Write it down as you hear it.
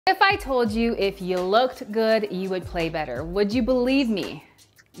If I told you if you looked good, you would play better, would you believe me?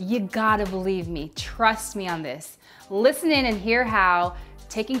 You gotta believe me. Trust me on this. Listen in and hear how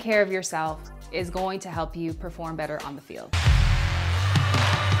taking care of yourself is going to help you perform better on the field.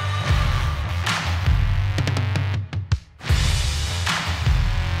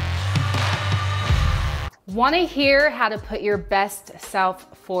 Want to hear how to put your best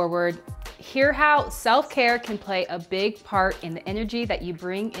self forward? Hear how self-care can play a big part in the energy that you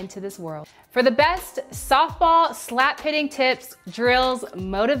bring into this world. For the best softball slap hitting tips, drills,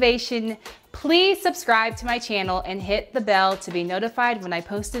 motivation, please subscribe to my channel and hit the bell to be notified when I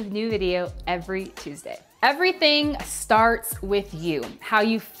post a new video every Tuesday. Everything starts with you. How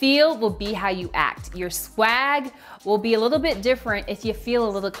you feel will be how you act. Your swag will be a little bit different if you feel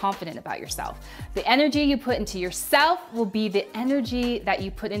a little confident about yourself. The energy you put into yourself will be the energy that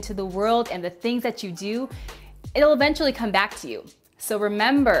you put into the world, and the things that you do, it'll eventually come back to you. So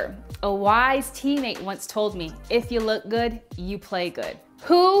remember, a wise teammate once told me, if you look good, you play good.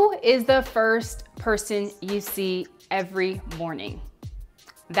 Who is the first person you see every morning?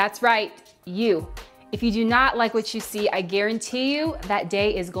 That's right, you. If you do not like what you see, I guarantee you that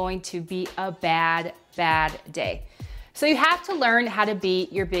day is going to be a bad, bad day. So you have to learn how to be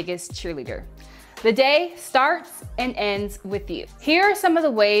your biggest cheerleader. The day starts and ends with you. Here are some of the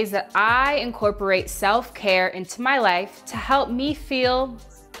ways that I incorporate self-care into my life to help me feel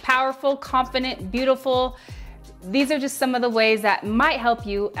powerful, confident, beautiful. These are just some of the ways that might help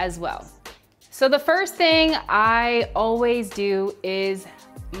you as well. So the first thing I always do is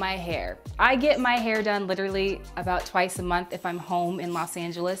my hair. I get my hair done literally about twice a month if I'm home in Los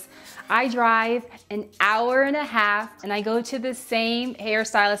Angeles. I drive an hour and a half and I go to the same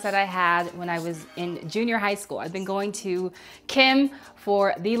hairstylist that I had when I was in junior high school. I've been going to Kim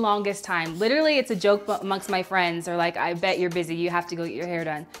for the longest time. Literally, it's a joke amongst my friends. They're like, I bet you're busy, you have to go get your hair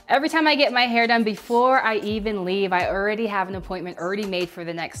done. Every time I get my hair done, before I even leave, I already have an appointment already made for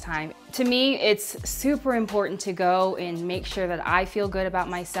the next time. To me, it's super important to go and make sure that I feel good about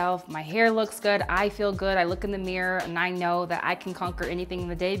myself. My hair looks good, I feel good, I look in the mirror and I know that I can conquer anything in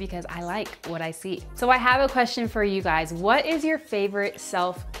the day because I like what I see. So I have a question for you guys. What is your favorite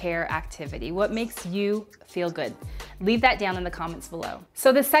self-care activity? What makes you feel good? Leave that down in the comments below.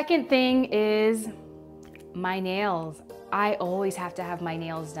 So the second thing is my nails. I always have to have my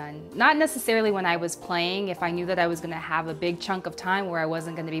nails done. Not necessarily when I was playing. If I knew that I was gonna have a big chunk of time where I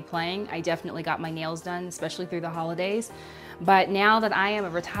wasn't gonna be playing, I definitely got my nails done, especially through the holidays. But now that I am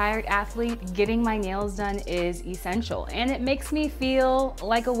a retired athlete, getting my nails done is essential. And it makes me feel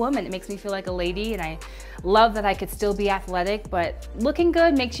like a woman. It makes me feel like a lady, and I love that I could still be athletic, but looking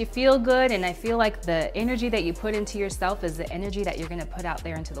good makes you feel good, and I feel like the energy that you put into yourself is the energy that you're gonna put out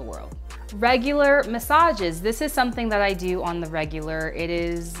there into the world. Regular massages. This is something that I do on the regular. It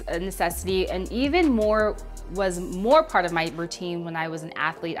is a necessity, and even more part of my routine when I was an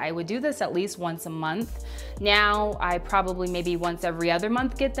athlete. I would do this at least once a month. Now I probably maybe once every other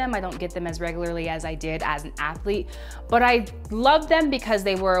month get them. I don't get them as regularly as I did as an athlete, but I love them because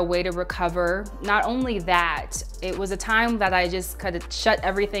they were a way to recover. Not only that, it was a time that I just kind of shut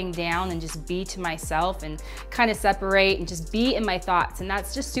everything down and just be to myself and kind of separate and just be in my thoughts, and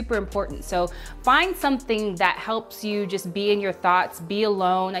that's just super important. So find something that helps you just be in your thoughts, be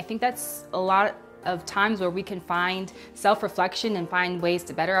alone. I think that's a lot of times where we can find self-reflection and find ways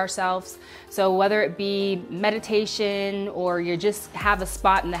to better ourselves. So whether it be meditation, or you just have a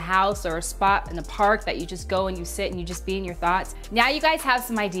spot in the house or a spot in the park that you just go and you sit and you just be in your thoughts. Now you guys have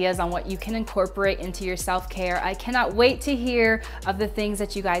some ideas on what you can incorporate into your self-care. I cannot wait to hear of the things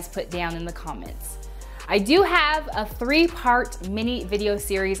that you guys put down in the comments. I do have a 3-part mini video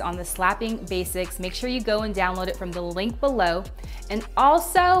series on the slapping basics. Make sure you go and download it from the link below. And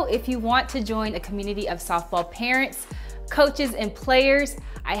also, if you want to join a community of softball parents, coaches, and players,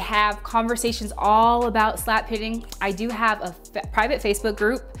 I have conversations all about slap hitting. I do have a private Facebook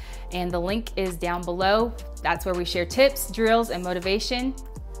group, and the link is down below. That's where we share tips, drills, and motivation.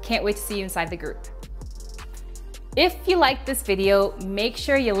 Can't wait to see you inside the group. If you like this video, make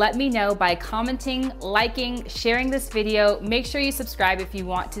sure you let me know by commenting, liking, sharing this video. Make sure you subscribe if you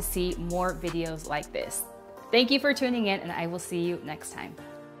want to see more videos like this. Thank you for tuning in, and I will see you next time.